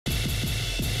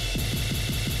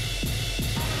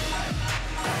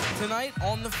Tonight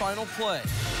on the Final Play.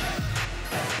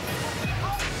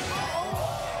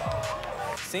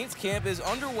 Saints camp is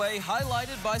underway,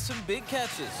 highlighted by some big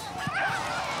catches,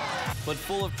 but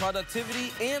full of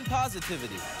productivity and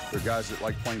positivity. They're guys that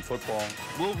like playing football.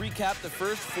 We'll recap the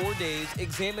first 4 days,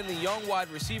 examine the young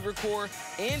wide receiver core,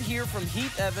 and hear from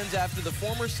Heath Evans after the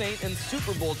former Saint and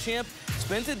Super Bowl champ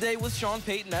spent a day with Sean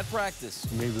Payton at practice.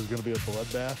 You mean there's going to be a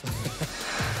bloodbath?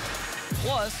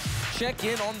 Plus, check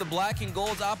in on the black and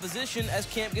gold's opposition as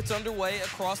camp gets underway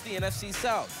across the NFC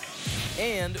South.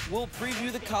 And we'll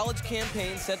preview the college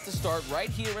campaign set to start right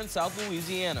here in South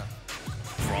Louisiana.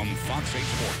 From Fox 8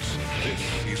 Sports,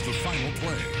 this is the Final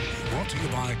Play, brought to you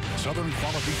by Southern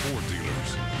Quality Ford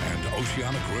Dealers and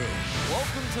Oceana Grill.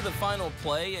 Welcome to the Final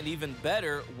Play, and even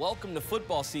better, welcome to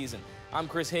football season. I'm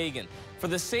Chris Hagan. For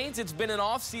the Saints, it's been an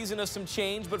off-season of some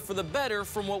change, but for the better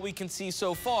from what we can see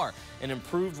so far. An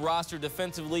improved roster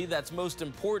defensively that's most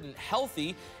important,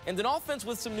 healthy, and an offense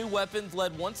with some new weapons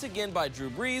led once again by Drew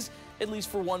Brees, at least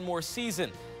for one more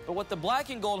season. But what the black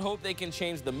and gold hope they can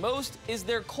change the most is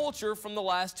their culture from the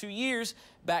last 2 years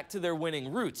back to their winning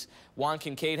roots. Juan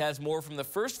Kincaid has more from the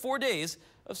first 4 days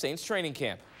of Saints training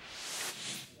camp.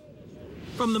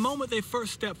 From the moment they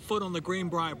first stepped foot on the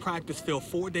Greenbrier practice field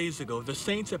 4 days ago, the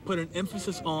Saints have put an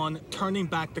emphasis on turning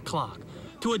back the clock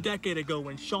to a decade ago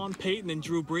when Sean Payton and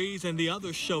Drew Brees and the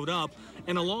others showed up,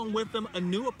 and along with them, a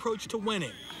new approach to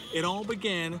winning. It all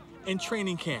began in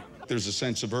training camp. There's a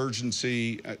sense of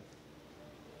urgency.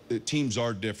 The teams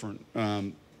are different.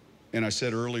 And I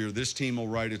said earlier, this team will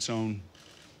write its own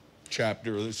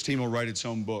chapter. This team will write its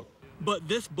own book. But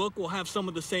this book will have some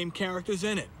of the same characters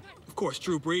in it. Of course,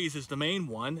 Drew Brees is the main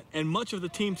one, and much of the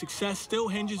team's success still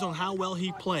hinges on how well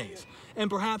he plays. And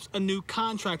perhaps a new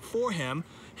contract for him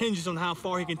hinges on how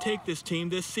far he can take this team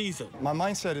this season. My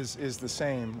mindset is the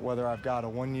same, whether I've got a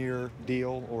 1-year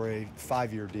deal or a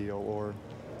 5-year deal, or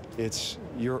it's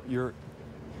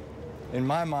in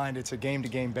my mind, it's a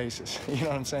game-to-game basis. You know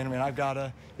what I'm saying? I mean, I've got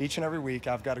to, each and every week,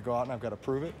 I've got to go out and I've got to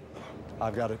prove it.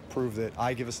 I've got to prove that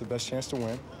I give us the best chance to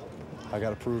win. I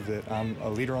got to prove that I'm a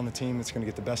leader on the team that's going to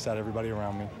get the best out of everybody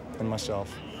around me and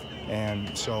myself.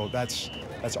 And so that's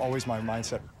always my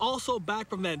mindset. Also back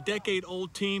from that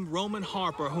decade-old team, Roman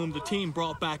Harper, whom the team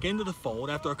brought back into the fold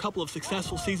after a couple of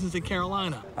successful seasons in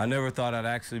Carolina. I never thought I'd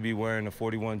actually be wearing a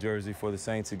 41 jersey for the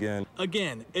Saints again.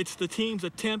 Again, it's the team's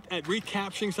attempt at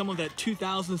recapturing some of that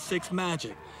 2006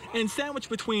 magic. And sandwiched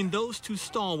between those two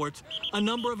stalwarts, a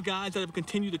number of guys that have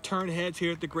continued to turn heads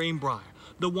here at the Greenbrier.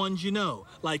 The ones you know,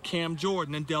 like Cam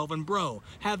Jordan and Delvin Breaux,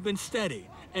 have been steady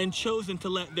and chosen to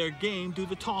let their game do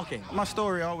the talking. My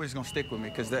story always gonna stick with me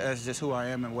because that's just who I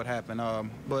am and what happened.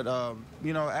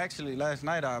 You know, actually last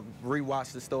night I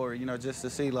rewatched the story, you know, just to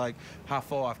see like how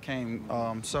far I've came.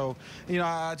 You know,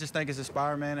 I just think it's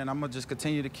inspiring, man, and I'm gonna just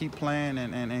continue to keep playing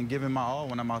and giving my all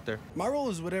when I'm out there. My role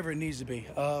is whatever it needs to be.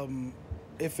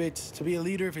 If it's to be a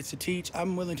leader, if it's to teach,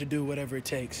 I'm willing to do whatever it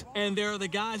takes. And there are the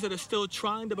guys that are still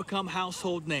trying to become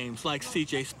household names, like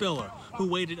C.J. Spiller, who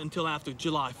waited until after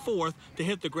July 4th to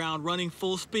hit the ground running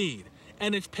full speed.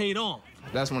 And it's paid off.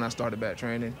 That's when I started back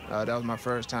training. That was my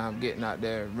first time getting out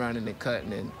there running and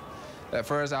cutting. And at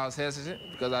first I was hesitant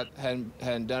because I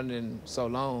hadn't done it in so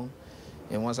long.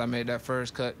 And once I made that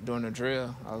first cut during the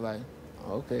drill, I was like,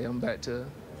 okay, I'm back to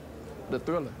the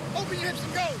thriller. Open your hips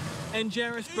and go. And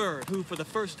Jarris Bird, who for the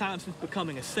first time since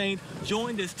becoming a Saint,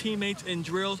 joined his teammates in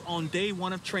drills on day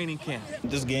 1 of training camp.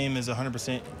 This game is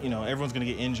 100%, you know, everyone's going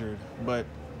to get injured. But,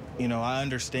 you know, I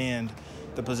understand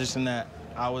the position that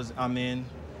I'm in,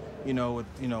 you know, with,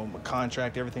 you know,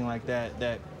 contract, everything like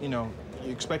that, you know,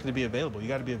 you expect it to be available. You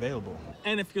got to be available.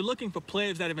 And if you're looking for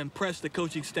players that have impressed the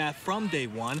coaching staff from day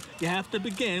 1, you have to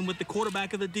begin with the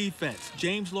quarterback of the defense,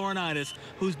 James Laurinaitis,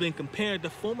 who's been compared to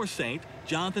former Saint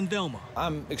Jonathan Vilma.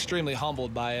 I'm extremely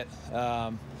humbled by it.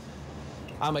 I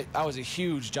was a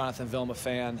huge Jonathan Vilma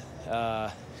fan.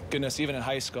 Goodness, even in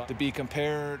high school, to be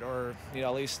compared, or you know,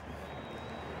 at least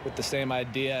with the same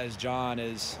idea as John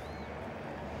is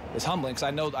humbling, because I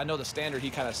know the standard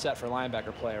he kind of set for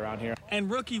linebacker play around here. And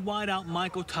rookie wideout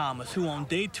Michael Thomas, who on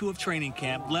day 2 of training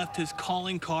camp left his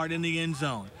calling card in the end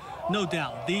zone. No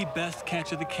doubt the best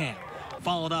catch of the camp,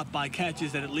 followed up by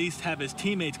catches that at least have his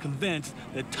teammates convinced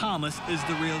that Thomas is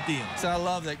the real deal. So I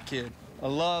love that kid. I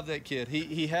love that kid.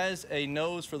 He has a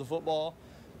nose for the football,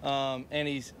 and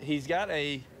he's got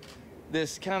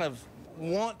this kind of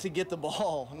want to get the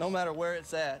ball no matter where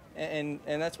it's at, and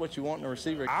that's what you want in a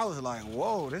receiver. I was like,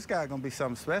 whoa, this guy's gonna be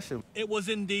something special. It was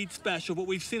indeed special, but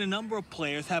we've seen a number of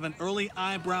players have an early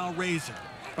eyebrow raiser,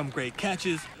 from great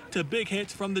catches to big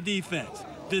hits from the defense.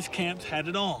 This camp's had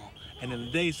it all, and in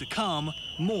the days to come,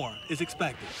 more is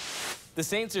expected. The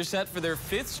Saints are set for their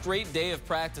 5th straight day of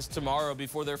practice tomorrow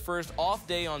before their first off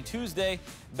day on Tuesday.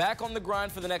 Back on the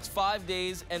grind for the next 5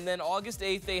 days, and then August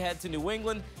 8th they head to New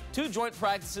England. 2 joint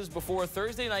practices before a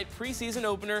Thursday night preseason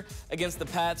opener against the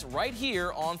Pats right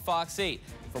here on Fox 8.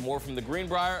 For more from the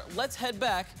Greenbrier, let's head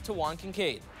back to Juan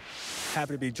Kincaid.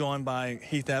 Happy to be joined by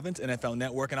Heath Evans, NFL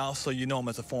Network, and also you know him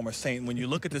as a former Saint. When you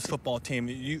look at this football team,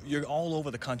 you're all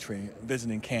over the country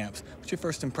visiting camps. What's your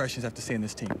first impressions after seeing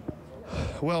this team?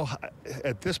 Well,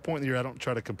 at this point in the year, I don't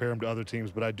try to compare them to other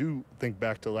teams, but I do think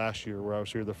back to last year where I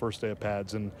was here the first day of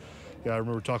pads. And yeah, I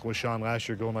remember talking with Sean last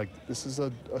year going like, this is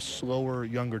a slower,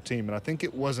 younger team. And I think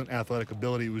it wasn't athletic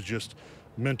ability. It was just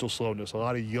mental slowness, a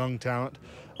lot of young talent.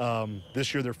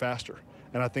 This year, they're faster.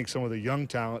 And I think some of the young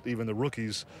talent, even the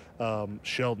rookies,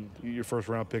 Sheldon, your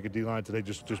first-round pick at D-line today,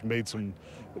 just made some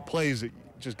plays that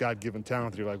just God-given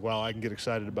talent. You're like, wow, I can get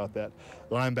excited about that.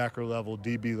 Linebacker level,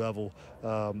 DB level,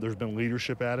 there's been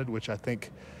leadership added, which I think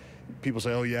people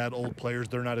say, oh, yeah, old players,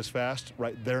 they're not as fast.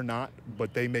 Right, they're not,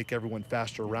 but they make everyone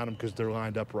faster around them because they're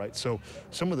lined up right. So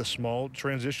some of the small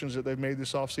transitions that they've made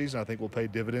this offseason I think will pay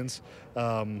dividends.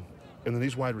 And then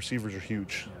these wide receivers are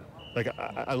huge. Like,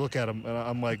 I look at him, and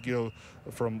I'm like, you know,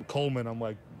 from Coleman, I'm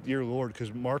like, dear Lord,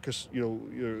 because Marcus,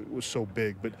 was so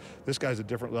big. But this guy's a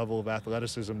different level of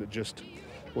athleticism that just,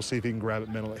 we'll see if he can grab it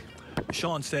mentally.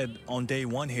 Sean said on day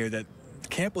one here that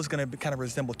camp was going to kind of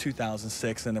resemble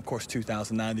 2006 and, of course,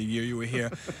 2009, the year you were here.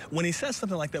 When he says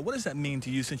something like that, what does that mean to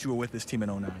you since you were with this team in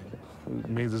 09? It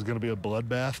means it's going to be a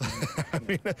bloodbath. I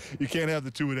mean, you can't have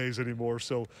the two-a-days anymore,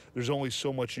 so there's only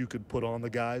so much you could put on the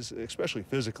guys, especially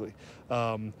physically.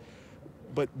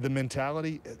 But the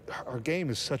mentality, our game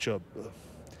is such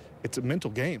it's a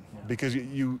mental game because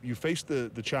you face the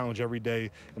challenge every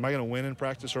day. Am I going to win in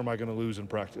practice or am I going to lose in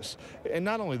practice? And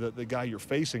not only the guy you're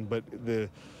facing, but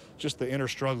just the inner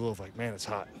struggle of like, man, it's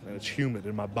hot and it's humid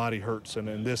and my body hurts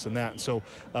and this and that. And so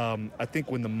I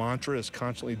think when the mantra is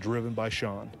constantly driven by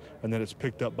Sean and then it's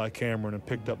picked up by Cameron and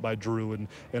picked up by Drew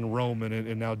and Roman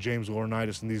and now James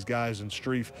Laurinaitis and these guys and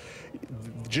Streif,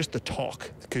 just the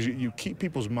talk, because you keep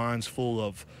people's minds full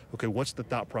of, okay, what's the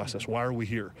thought process? Why are we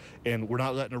here? And we're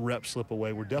not letting a rep slip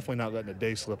away. We're definitely not letting a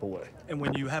day slip away. And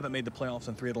when you haven't made the playoffs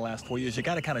in 3 of the last 4 years, you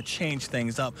got to kind of change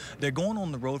things up. They're going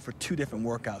on the road for 2 different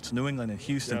workouts, New England and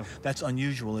Houston. Yeah. That's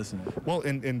unusual, isn't it? Well,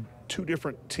 and 2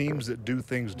 different teams that do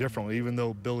things differently. Even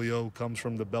though Billy O comes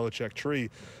from the Belichick tree,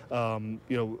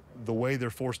 the way they're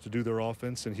forced to do their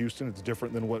offense in Houston, it's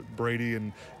different than what Brady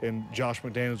and Josh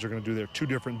McDaniels are going to do there. 2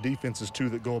 different defenses, too,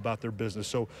 that go about their business.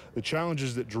 So the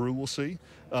challenges that Drew will see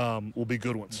will be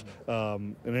good ones.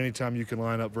 And anytime you can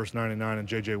line up versus 99 and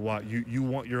J.J. Watt, you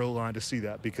want your O-line to see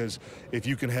that, because if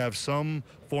you can have some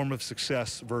form of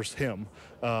success versus him,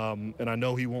 and I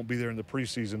know he won't be there in the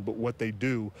preseason, but what they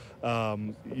do,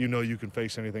 you can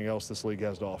face anything else this league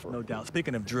has to offer. No doubt.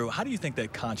 Speaking of Drew, how do you think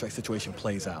that contract situation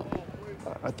plays out?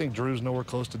 I think Drew's nowhere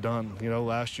close to done.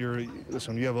 Last year,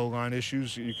 listen, when you have O-line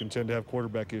issues, you can tend to have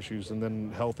quarterback issues, and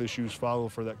then health issues follow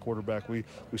for that quarterback. We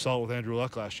saw it with Andrew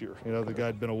Luck last year. The guy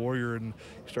had been a warrior, and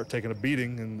he started taking a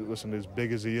beating, and listen, as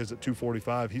big as he is at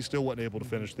 245, he still wasn't able to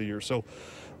finish the year. So,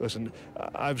 listen,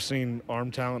 I've seen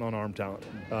arm talent on arm talent.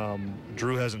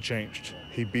 Drew hasn't changed.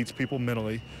 He beats people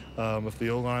mentally. If the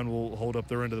O-line will hold up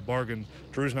their end of the bargain,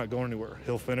 Drew's not going anywhere.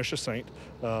 He'll finish a Saint.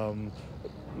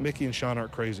 Mickey and Sean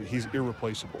aren't crazy. He's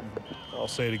irreplaceable. I'll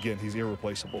say it again. He's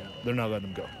irreplaceable. They're not letting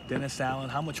him go. Dennis Allen,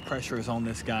 how much pressure is on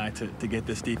this guy to get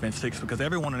this defense fixed? Because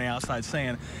everyone on the outside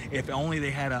saying if only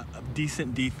they had a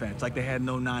decent defense, like they had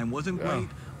in 09, wasn't great,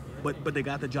 but they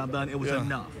got the job done. It was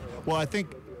enough. Well, I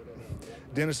think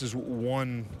Dennis's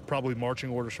one probably marching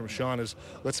orders from Sean is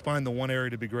let's find the one area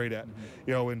to be great at.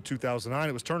 In 2009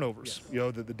 it was turnovers.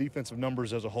 Yes. The defensive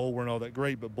numbers as a whole weren't all that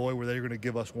great, but boy, were they going to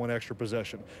give us one extra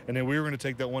possession. And then we were going to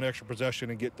take that one extra possession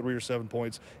and get 3 or 7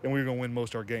 points, and we were going to win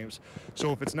most of our games.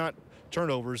 So if it's not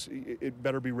turnovers, it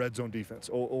better be red zone defense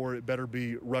or it better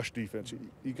be rush defense.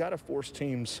 You got to force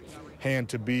teams' hand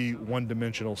to be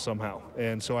one-dimensional somehow.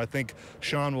 And so I think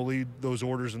Sean will lead those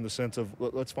orders in the sense of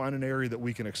let's find an area that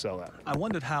we can excel at. I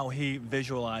wondered how he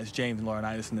visualized James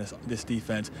Laurinaitis in this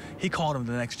defense. He called him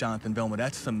the next Jonathan Vilma.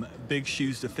 That's some big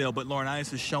shoes to fill, but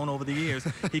Laurinaitis has shown over the years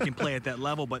he can play at that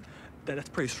level, but that's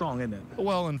pretty strong, isn't it?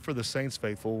 Well, and for the Saints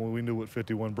faithful, we knew what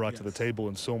 51 brought to the table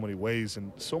in so many ways,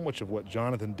 and so much of what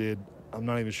Jonathan did, I'm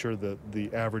not even sure that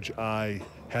the average eye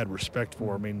had respect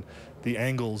for. I mean, the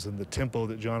angles and the tempo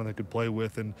that Jonathan could play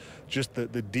with, and just the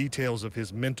details of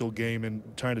his mental game and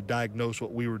trying to diagnose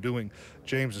what we were doing.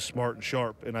 James is smart and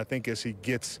sharp, and I think as he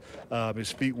gets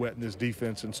his feet wet in this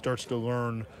defense and starts to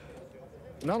learn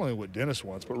not only what Dennis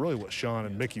wants, but really what Sean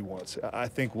and Mickey wants. I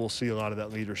think we'll see a lot of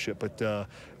that leadership. But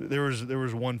there was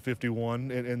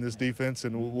 151 in this defense,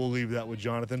 and we'll leave that with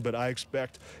Jonathan. But I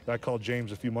called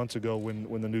James a few months ago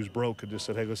when the news broke and just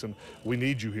said, hey, listen, we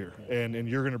need you here, and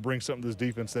you're going to bring something to this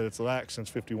defense that it's lacked since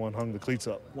 51 hung the cleats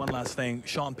up. One last thing,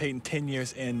 Sean Payton, 10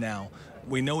 years in now.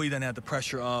 We know he doesn't have the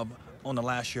pressure of on the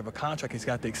last year of a contract. He's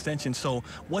got the extension. So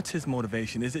what's his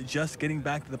motivation? Is it just getting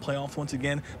back to the playoffs once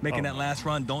again, making that last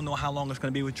run? Don't know how long it's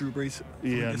going to be with Drew Brees?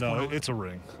 Yeah, no, it's a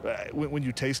ring. When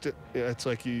you taste it, it's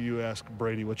like you ask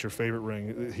Brady, what's your favorite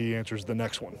ring? He answers the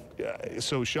next one.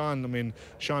 So Sean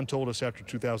told us after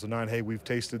 2009, hey, we've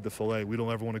tasted the filet. We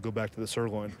don't ever want to go back to the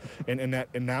sirloin.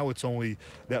 And now it's only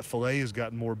that filet has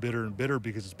gotten more bitter and bitter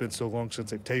because it's been so long since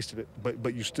they've tasted it.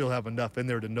 But you still have enough in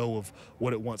there to know of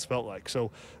what it once felt like. So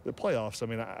the playoffs,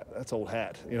 that's old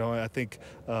hat. I think,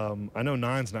 I know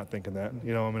Nine's not thinking that.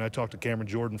 I talked to Cameron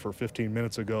Jordan for 15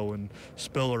 minutes ago and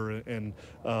Spiller, and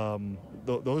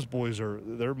those boys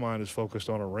their mind is focused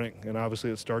on a ring. And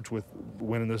obviously it starts with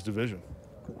winning this division.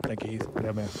 Thank you, Heath.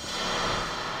 Yeah, man.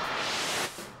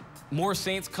 More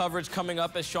Saints coverage coming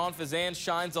up as Sean Fazan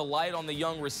shines a light on the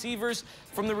young receivers.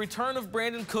 From the return of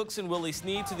Brandon Cooks and Willie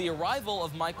Snead to the arrival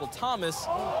of Michael Thomas,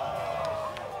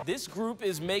 this group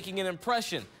is making an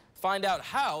impression. Find out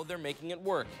how they're making it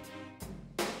work.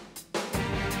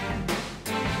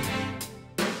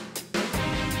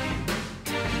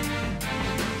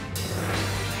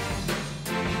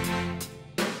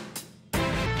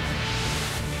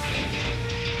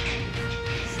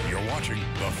 You're watching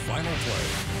The Final Play.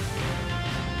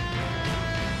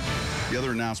 The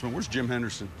other announcement, where's Jim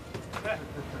Henderson?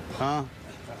 Huh?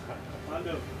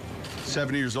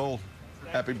 70 years old.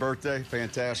 Happy birthday.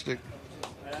 Fantastic.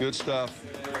 Good stuff.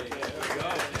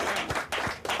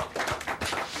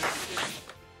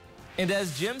 And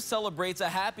as Jim celebrates a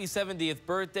happy 70th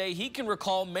birthday, he can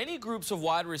recall many groups of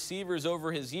wide receivers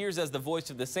over his years as the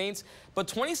voice of the Saints, but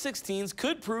 2016's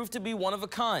could prove to be one of a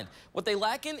kind. What they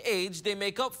lack in age, they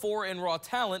make up for in raw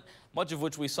talent, much of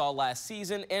which we saw last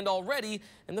season and already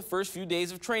in the first few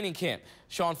days of training camp.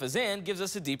 Sean Fazan gives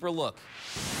us a deeper look.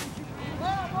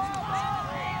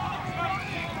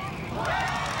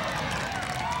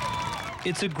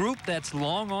 It's a group that's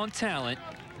long on talent,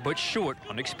 but short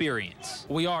on experience.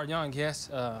 We are young,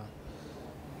 yes, but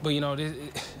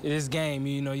it is game.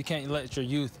 You can't let your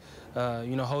youth,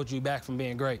 hold you back from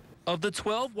being great. Of the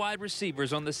 12 wide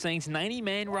receivers on the Saints'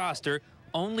 90-man roster,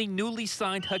 only newly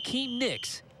signed Hakeem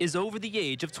Nicks is over the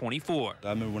age of 24. I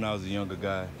remember when I was a younger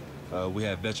guy, we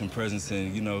had veteran presence,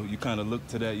 and you kind of look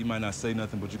to that. You might not say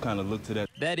nothing, but you kind of look to that.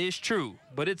 That is true,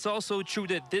 but it's also true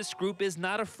that this group is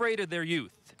not afraid of their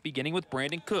youth, beginning with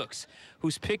Brandon Cooks,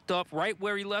 who's picked up right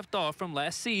where he left off from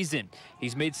last season.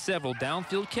 He's made several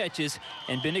downfield catches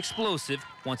and been explosive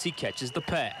once he catches the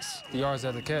pass. The yards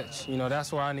of the catch,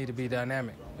 that's where I need to be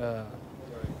dynamic.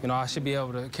 I should be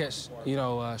able to catch,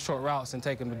 short routes and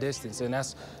take them the distance, and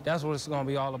that's what it's going to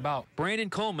be all about.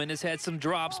 Brandon Coleman has had some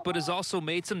drops, but has also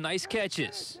made some nice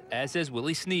catches, as has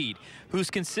Willie Snead, whose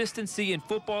consistency and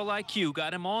football IQ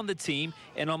got him on the team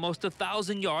and almost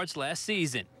 1,000 yards last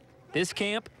season. This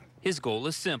camp, his goal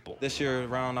is simple. This year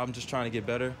around, I'm just trying to get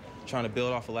better, trying to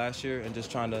build off of last year, and just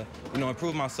trying to,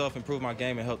 improve myself, improve my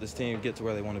game, and help this team get to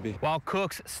where they want to be. While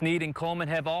Cooks, Snead, and Coleman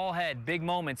have all had big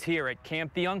moments here at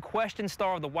camp, the unquestioned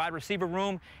star of the wide receiver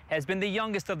room has been the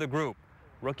youngest of the group,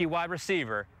 rookie wide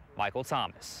receiver Michael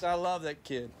Thomas. I love that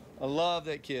kid. I love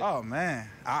that kid. Oh, man.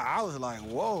 I was like,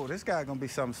 whoa, this guy going to be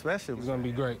something special. He's going to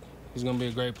be great. He's going to be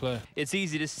a great player. It's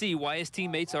easy to see why his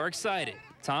teammates are excited.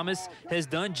 Thomas has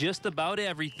done just about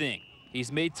everything.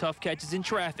 He's made tough catches in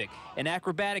traffic and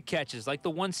acrobatic catches like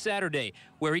the one Saturday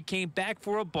where he came back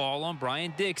for a ball on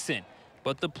Brian Dixon.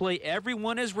 But the play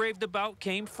everyone has raved about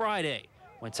came Friday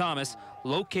when Thomas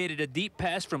located a deep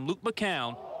pass from Luke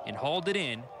McCown and hauled it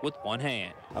in with one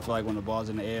hand. I feel like when the ball's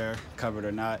in the air, covered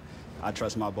or not, I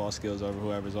trust my ball skills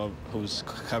over who's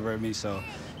covering me. So,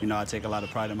 I take a lot of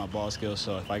pride in my ball skills.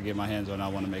 So if I get my hands on it, I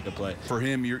want to make a play. For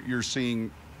him, you're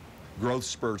seeing growth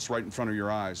spurts right in front of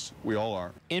your eyes. We all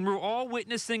are. And we're all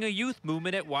witnessing a youth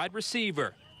movement at wide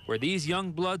receiver, where these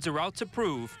young bloods are out to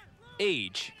prove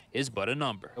age is but a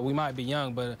number. We might be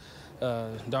young, but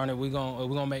darn it, we're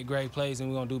gonna make great plays and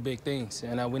we're gonna do big things.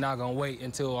 And we're not gonna wait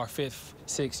until our 5th,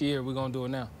 6th year. We're gonna do it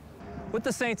now. With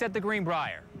the Saints at the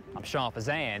Greenbrier, I'm Sean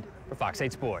Fazan for Fox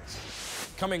 8 Sports.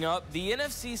 Coming up, the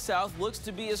NFC South looks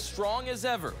to be as strong as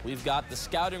ever. We've got the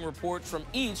scouting reports from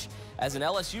each as an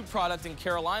LSU product in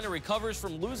Carolina recovers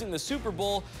from losing the Super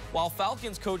Bowl, while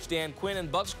Falcons coach Dan Quinn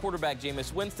and Bucs quarterback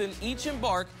Jameis Winston each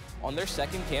embark on their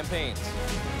second campaigns.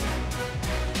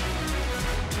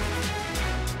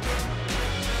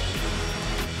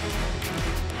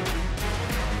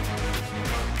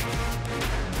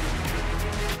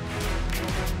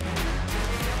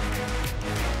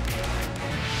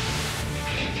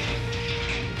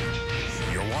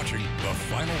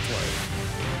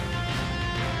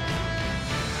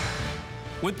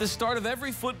 With the start of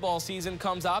every football season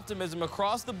comes optimism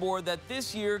across the board that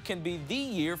this year can be the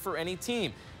year for any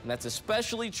team. And that's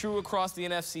especially true across the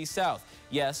NFC South.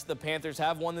 Yes, the Panthers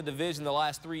have won the division the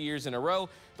last 3 years in a row,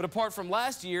 but apart from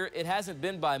last year, it hasn't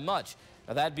been by much.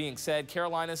 Now, that being said,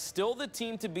 Carolina's still the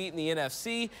team to beat in the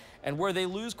NFC, and where they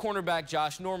lose cornerback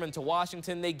Josh Norman to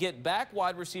Washington, they get back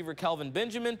wide receiver Kelvin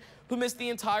Benjamin, who missed the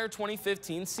entire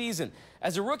 2015 season.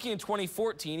 As a rookie in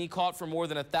 2014, he caught for more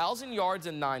than 1,000 yards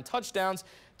and 9 touchdowns.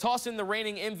 Toss in the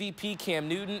reigning MVP Cam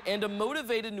Newton and a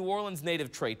motivated New Orleans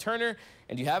native Trey Turner,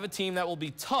 and you have a team that will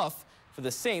be tough for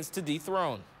the Saints to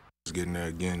dethrone. Getting there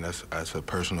again, that's a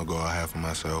personal goal I have for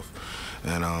myself,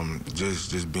 and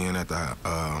just being at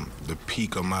the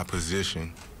peak of my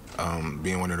position,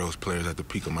 being one of those players at the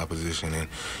peak of my position, and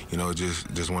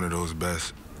just one of those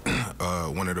best,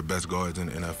 one of the best guards in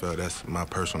the NFL. That's my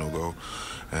personal goal,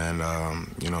 and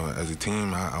as a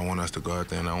team, I want us to go out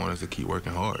there and I want us to keep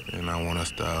working hard, and I want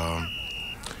us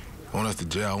to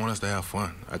gel. I want us to have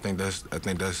fun. I think that's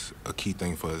a key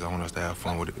thing for us. I want us to have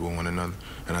fun with one another.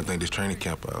 And I think this training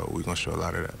camp, we're going to show a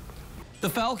lot of that. The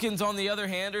Falcons, on the other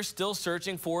hand, are still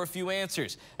searching for a few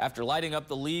answers. After lighting up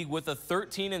the league with a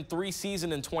 13-3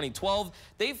 season in 2012,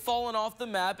 they've fallen off the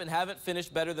map and haven't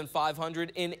finished better than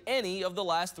 500 in any of the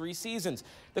last 3 seasons.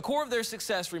 The core of their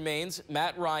success remains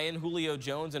Matt Ryan, Julio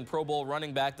Jones, and Pro Bowl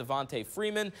running back Devontae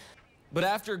Freeman. But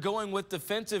after going with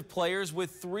defensive players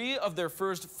with 3 of their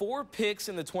first 4 picks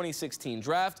in the 2016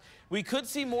 draft, we could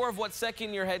see more of what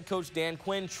second-year head coach Dan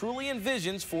Quinn truly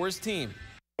envisions for his team.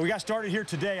 We got started here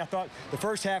today. I thought the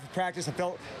first half of practice, I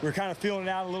felt we were kind of feeling it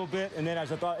out a little bit, and then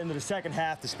as I thought into the second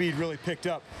half, the speed really picked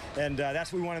up, and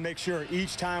that's what we want to make sure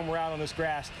each time we're out on this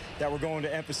grass that we're going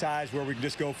to emphasize where we can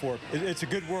just go for it. It's a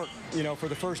good work, for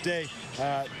the first day.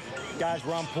 Guys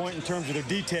were on point in terms of their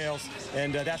details,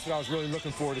 and that's what I was really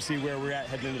looking for to see where we're at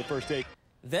heading into the first day.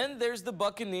 Then there's the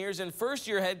Buccaneers and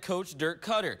first-year head coach Dirk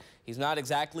Cutter. He's not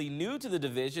exactly new to the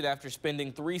division after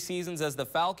spending 3 seasons as the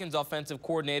Falcons' offensive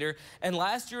coordinator and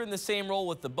last year in the same role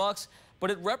with the Bucs, but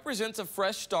it represents a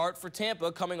fresh start for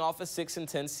Tampa coming off a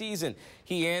 6-10 season.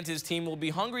 He and his team will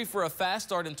be hungry for a fast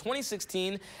start in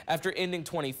 2016 after ending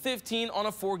 2015 on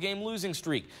a 4-game losing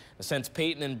streak. Since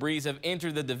Peyton and Breeze have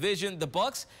entered the division, the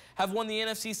Bucs have won the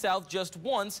NFC South just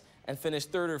once and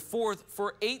finished 3rd or 4th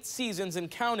for 8 seasons and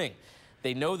counting.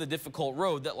 They know the difficult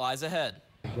road that lies ahead.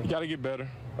 You got to get better.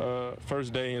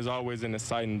 First day is always an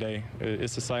exciting day.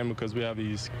 It's exciting because we have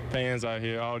these fans out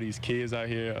here, all these kids out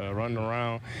here running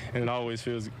around, and it always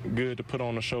feels good to put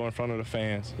on a show in front of the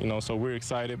fans. So we're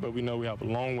excited, but we know we have a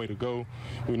long way to go.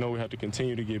 We know we have to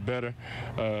continue to get better,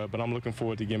 but I'm looking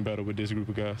forward to getting better with this group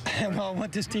of guys. Well, I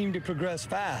want this team to progress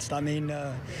fast. I mean,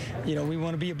 we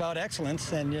want to be about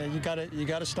excellence, and you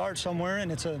got to start somewhere,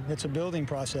 and it's a building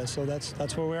process. So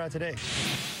that's where we're at today.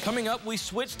 Coming up, we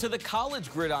switch to the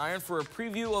college gridiron for a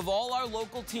preview of all our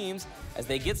local teams as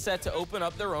they get set to open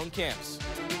up their own camps.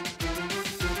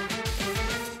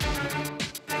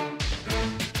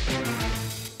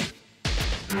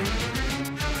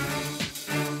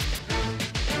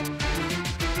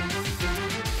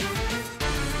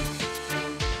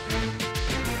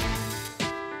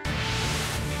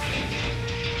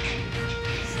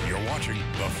 You're watching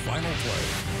The Final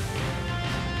Play.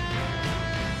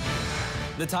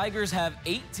 The Tigers have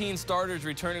 18 starters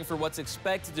returning for what's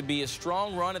expected to be a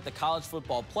strong run at the college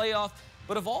football playoff,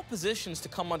 but of all positions to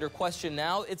come under question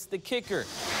now, it's the kicker.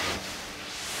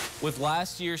 With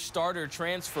last year's starter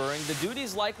transferring, the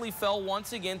duties likely fell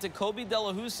once again to Kobe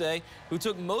Delahousse, who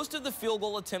took most of the field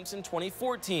goal attempts in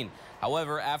 2014.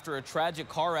 However, after a tragic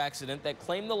car accident that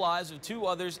claimed the lives of 2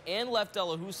 others and left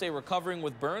Delahousse recovering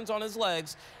with burns on his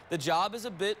legs, the job is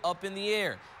a bit up in the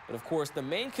air. But of course, the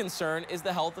main concern is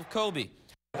the health of Kobe.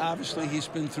 Obviously, he's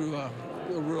been through a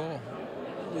real,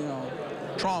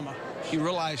 trauma. He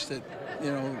realized that,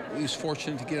 he's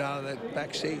fortunate to get out of that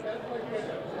back seat.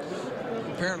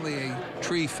 Apparently, a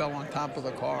tree fell on top of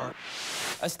the car.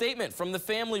 A statement from the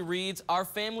family reads, "Our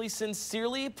family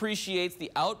sincerely appreciates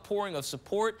the outpouring of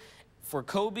support for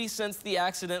Kobe since the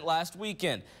accident last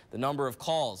weekend. The number of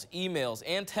calls, emails,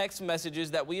 and text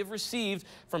messages that we have received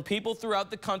from people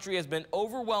throughout the country has been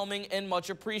overwhelming and much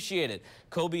appreciated.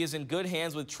 Kobe is in good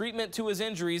hands with treatment to his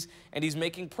injuries, and he's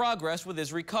making progress with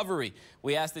his recovery.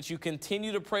 We ask that you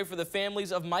continue to pray for the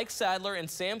families of Mike Sadler and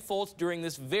Sam Foltz during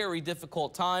this very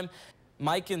difficult time.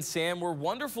 Mike and Sam were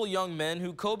wonderful young men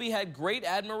who Kobe had great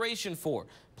admiration for.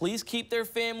 Please keep their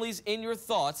families in your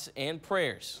thoughts and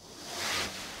prayers."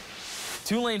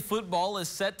 Tulane football is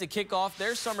set to kick off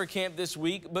their summer camp this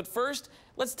week, but first,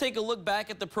 Let's take a look back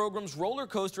at the program's roller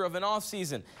coaster of an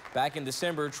offseason. Back in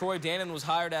December, Troy Dannon was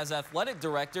hired as athletic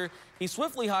director. He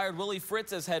swiftly hired Willie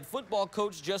Fritz as head football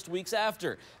coach just weeks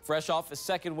after. Fresh off his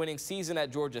second winning season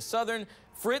at Georgia Southern,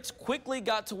 Fritz quickly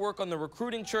got to work on the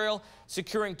recruiting trail,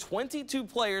 securing 22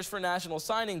 players for National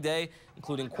Signing Day,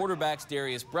 including quarterbacks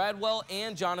Darius Bradwell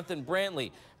and Jonathan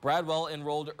Brantley. Bradwell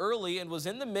enrolled early and was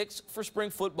in the mix for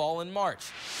spring football in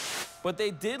March. But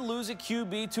they did lose a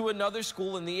QB to another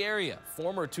school in the area.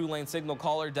 Former Tulane signal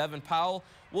caller Devin Powell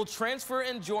will transfer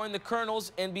and join the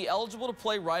Colonels and be eligible to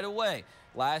play right away.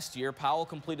 Last year, Powell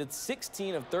completed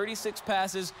 16 of 36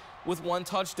 passes with 1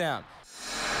 touchdown.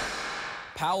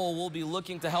 Powell will be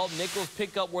looking to help Nichols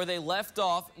pick up where they left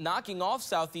off, knocking off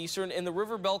Southeastern in the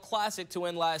River Bell Classic to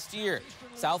win last year.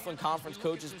 Southland Conference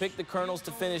coaches picked the Colonels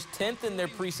to finish 10th in their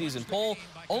preseason poll,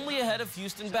 only ahead of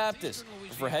Houston Baptist.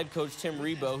 For head coach Tim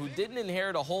Rebo, who didn't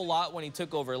inherit a whole lot when he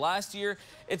took over last year,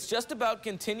 it's just about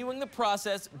continuing the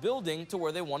process, building to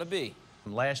where they want to be.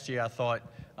 Last year, I thought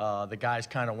the guys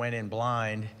kind of went in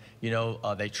blind.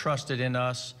 They trusted in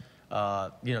us.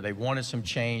 They wanted some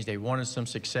change. They wanted some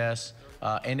success.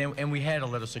 And we had a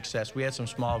little success. We had some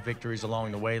small victories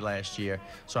along the way last year.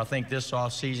 So I think this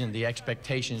offseason, the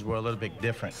expectations were a little bit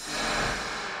different.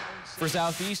 For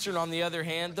Southeastern, on the other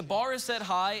hand, the bar is set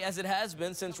high as it has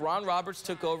been since Ron Roberts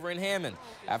took over in Hammond.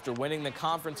 After winning the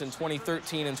conference in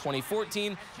 2013 and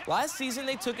 2014, last season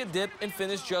they took a dip and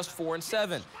finished just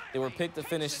 4-7. They were picked to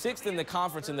finish 6th in the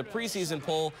conference in the preseason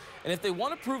poll, and if they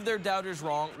want to prove their doubters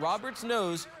wrong, Roberts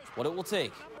knows what it will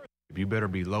take. You better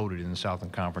be loaded in the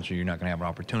Southern Conference or you're not going to have an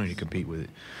opportunity to compete with it.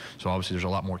 So obviously there's a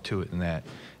lot more to it than that.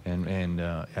 And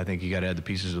I think you got to add the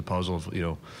pieces of the puzzle of,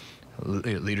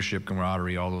 leadership,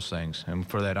 camaraderie, all those things. And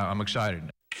for that, I'm excited.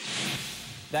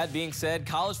 That being said,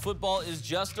 college football is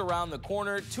just around the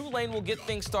corner. Tulane will get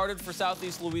things started for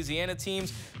Southeast Louisiana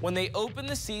teams when they open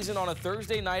the season on a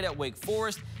Thursday night at Wake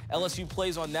Forest. LSU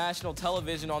plays on national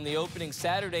television on the opening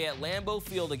Saturday at Lambeau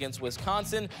Field against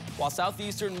Wisconsin, while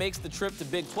Southeastern makes the trip to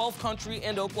Big 12 country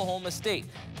and Oklahoma State.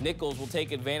 Nichols will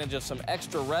take advantage of some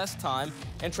extra rest time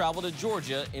and travel to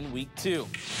Georgia in Week 2.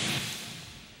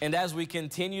 And as we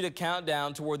continue to count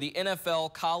down toward the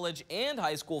NFL, college, and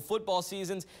high school football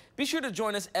seasons, be sure to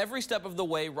join us every step of the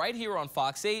way right here on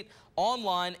Fox 8,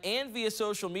 online, and via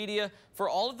social media for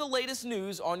all of the latest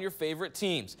news on your favorite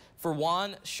teams. For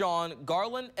Juan, Sean,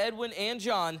 Garland, Edwin, and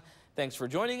John, thanks for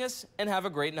joining us, and have a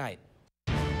great night.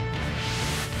 The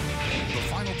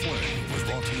Final Play was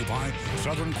brought to you by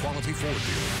Southern Quality Ford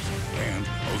Dealers and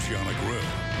Oceana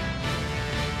Grill.